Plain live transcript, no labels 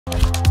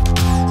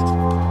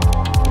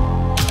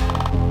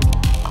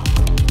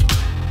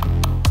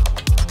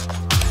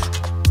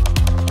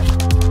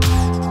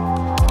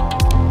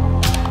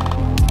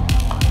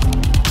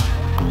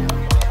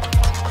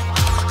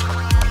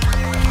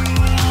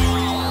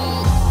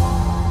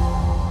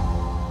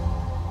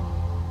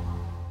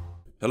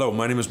Hello,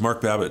 my name is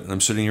Mark Babbitt, and I'm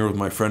sitting here with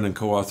my friend and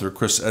co-author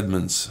Chris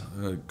Edmonds.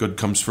 Good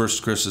Comes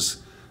First, Chris,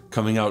 is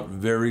coming out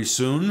very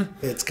soon.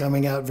 It's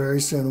coming out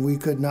very soon. We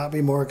could not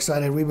be more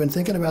excited. We've been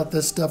thinking about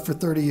this stuff for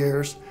 30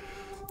 years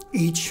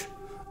each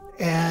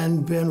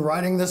and been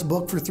writing this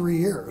book for 3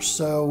 years.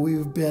 So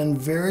we've been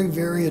very,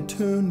 very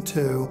attuned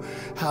to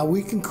how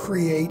we can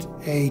create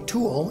a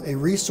tool, a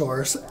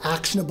resource,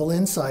 actionable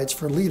insights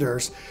for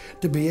leaders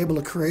to be able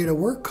to create a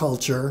work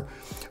culture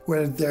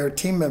where their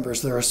team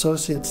members, their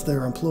associates,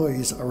 their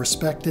employees are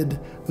respected,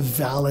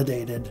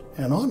 validated,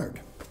 and honored.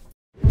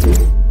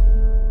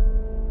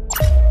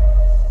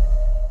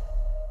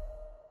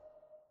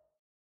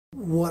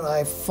 What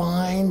I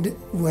find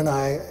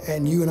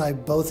and you and I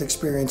both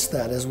experience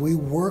that, is we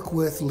work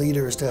with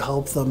leaders to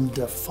help them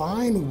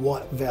define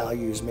what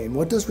values mean.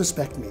 What does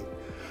respect mean?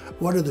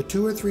 What are the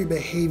 2 or 3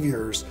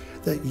 behaviors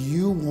that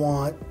you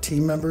want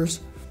team members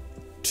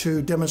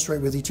to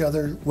demonstrate with each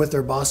other, with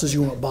their bosses?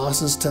 You want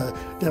bosses to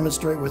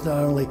demonstrate with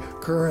not only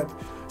current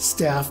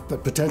staff,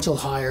 but potential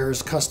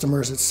hires,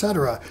 customers,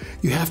 etc.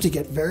 You have to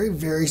get very,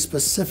 very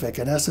specific.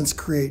 In essence,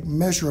 create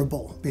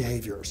measurable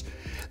behaviors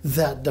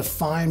that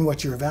define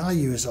what your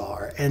values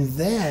are. And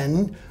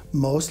then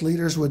most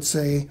leaders would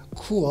say,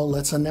 cool,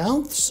 let's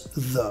announce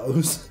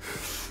those.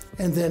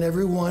 And then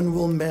everyone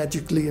will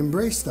magically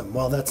embrace them.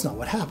 Well, that's not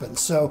what happens.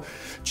 So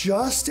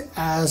just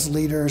as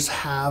leaders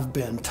have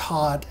been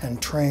taught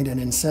and trained and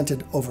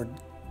incented over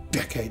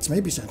decades,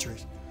 maybe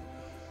centuries,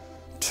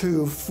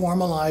 to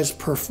formalize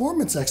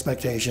performance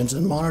expectations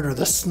and monitor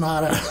the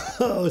snot out of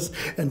those,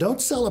 and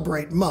don't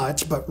celebrate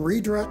much, but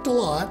redirect a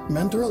lot,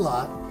 mentor a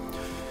lot,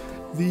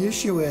 the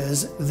issue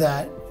is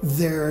that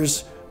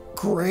there's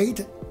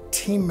great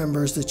team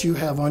members that you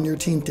have on your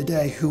team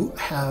today who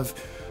have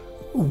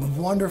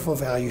wonderful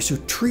values, who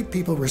treat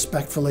people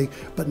respectfully,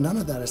 but none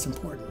of that is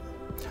important.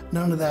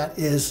 None of that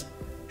is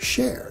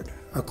shared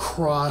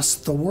across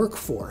the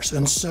workforce.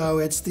 And so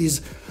it's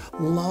these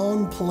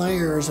lone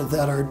players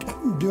that are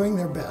doing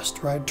their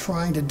best, right?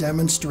 Trying to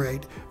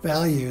demonstrate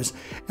values,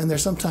 and they're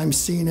sometimes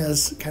seen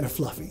as kind of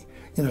fluffy,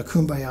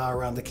 kumbaya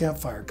around the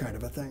campfire kind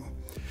of a thing.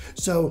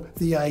 So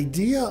the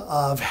idea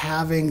of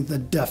having the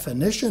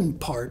definition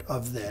part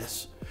of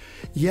this,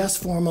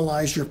 yes,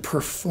 formalize your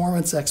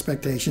performance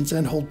expectations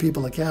and hold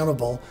people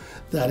accountable.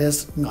 That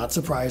is, not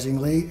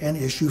surprisingly, an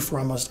issue for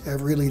almost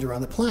every leader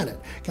on the planet.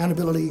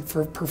 Accountability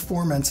for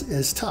performance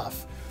is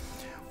tough.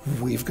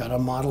 We've got a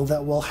model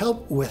that will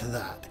help with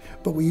that,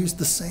 but we use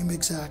the same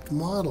exact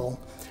model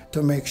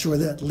to make sure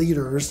that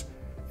leaders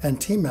and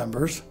team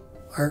members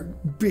are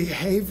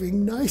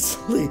behaving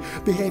nicely,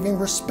 behaving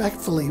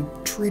respectfully,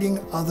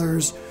 treating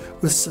others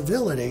with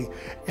civility,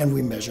 and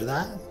we measure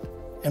that.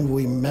 And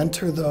we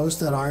mentor those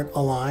that aren't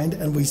aligned,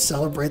 and we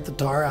celebrate the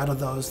tar out of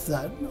those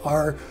that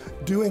are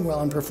doing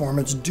well in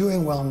performance,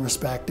 doing well in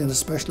respect, and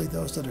especially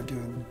those that are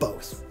doing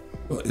both.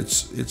 Well,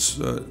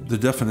 the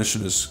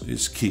definition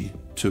is key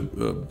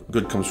to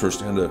Good Comes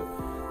First and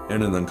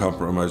an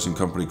uncompromising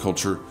company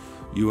culture.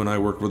 You and I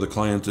worked with a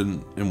client,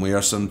 and we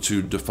asked them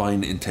to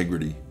define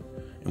integrity,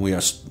 and we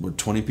asked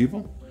 20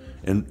 people,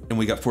 and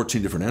we got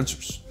 14 different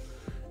answers.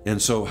 And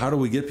so, how do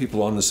we get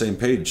people on the same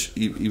page,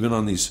 even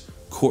on these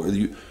core?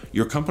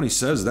 Your company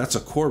says that's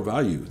a core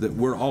value, that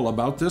we're all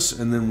about this,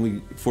 and then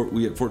we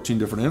get 14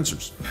 different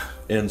answers,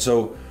 and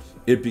so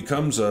it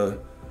becomes a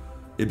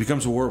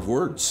war of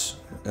words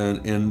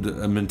and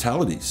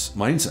mentalities,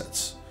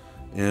 mindsets,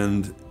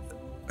 and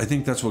I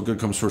think that's what Good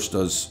Comes First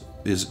does.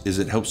 Is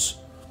it helps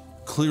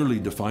clearly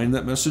define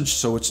that message,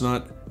 so it's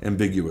not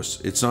ambiguous,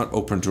 it's not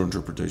open to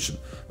interpretation.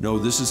 No,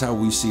 this is how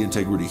we see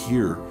integrity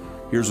here.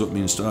 Here's what it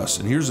means to us.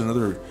 And here's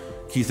another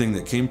key thing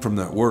that came from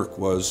that work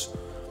was,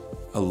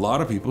 a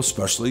lot of people,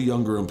 especially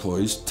younger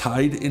employees,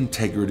 tied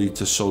integrity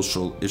to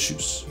social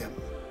issues. Yeah.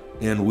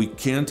 And we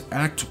can't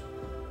act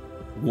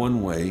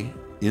one way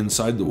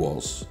inside the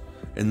walls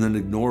and then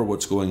ignore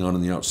what's going on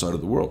in the outside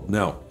of the world.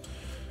 Now,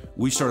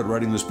 we started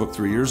writing this book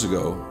 3 years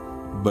ago,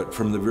 but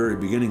from the very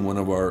beginning, one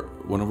of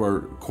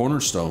our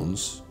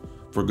cornerstones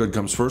for Good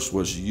Comes First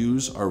was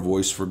use our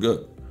voice for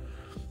good.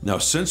 Now,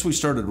 since we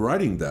started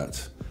writing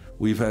that,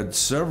 we've had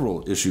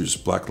several issues: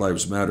 Black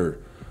Lives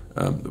Matter,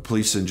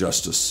 police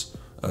injustice,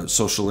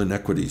 social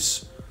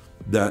inequities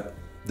that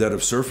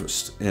have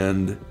surfaced,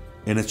 and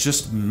it's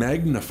just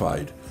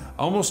magnified,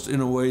 almost in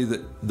a way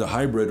that the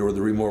hybrid or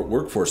the remote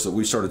workforce that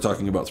we started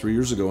talking about 3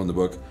 years ago in the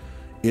book,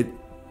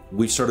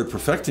 we started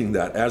perfecting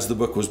that as the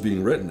book was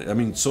being written. I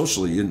mean,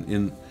 socially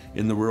in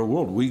the real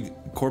world,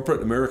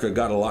 corporate America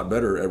got a lot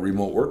better at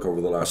remote work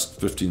over the last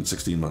 15,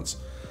 16 months,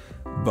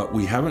 but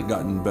we haven't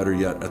gotten better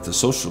yet at the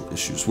social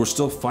issues. We're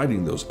still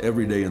fighting those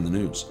every day in the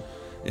news.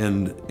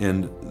 And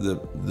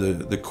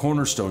the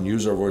cornerstone,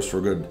 use our voice for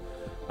good.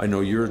 I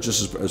know you're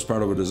just as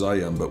proud of it as I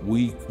am, but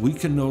we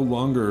can no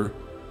longer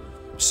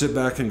sit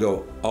back and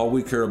go, all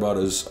we care about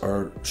is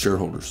our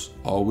shareholders.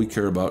 All we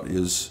care about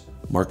is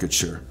market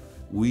share.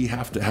 We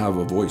have to have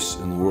a voice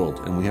in the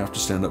world, and we have to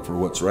stand up for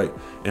what's right.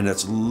 And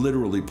that's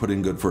literally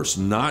putting good first,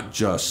 not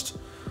just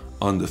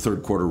on the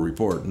third quarter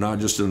report, not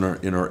just in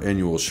our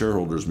annual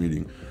shareholders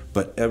meeting,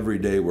 but every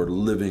day we're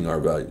living our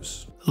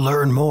values.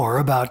 Learn more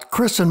about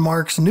Chris and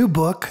Mark's new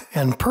book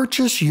and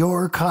purchase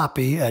your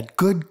copy at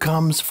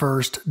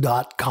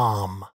goodcomesfirst.com.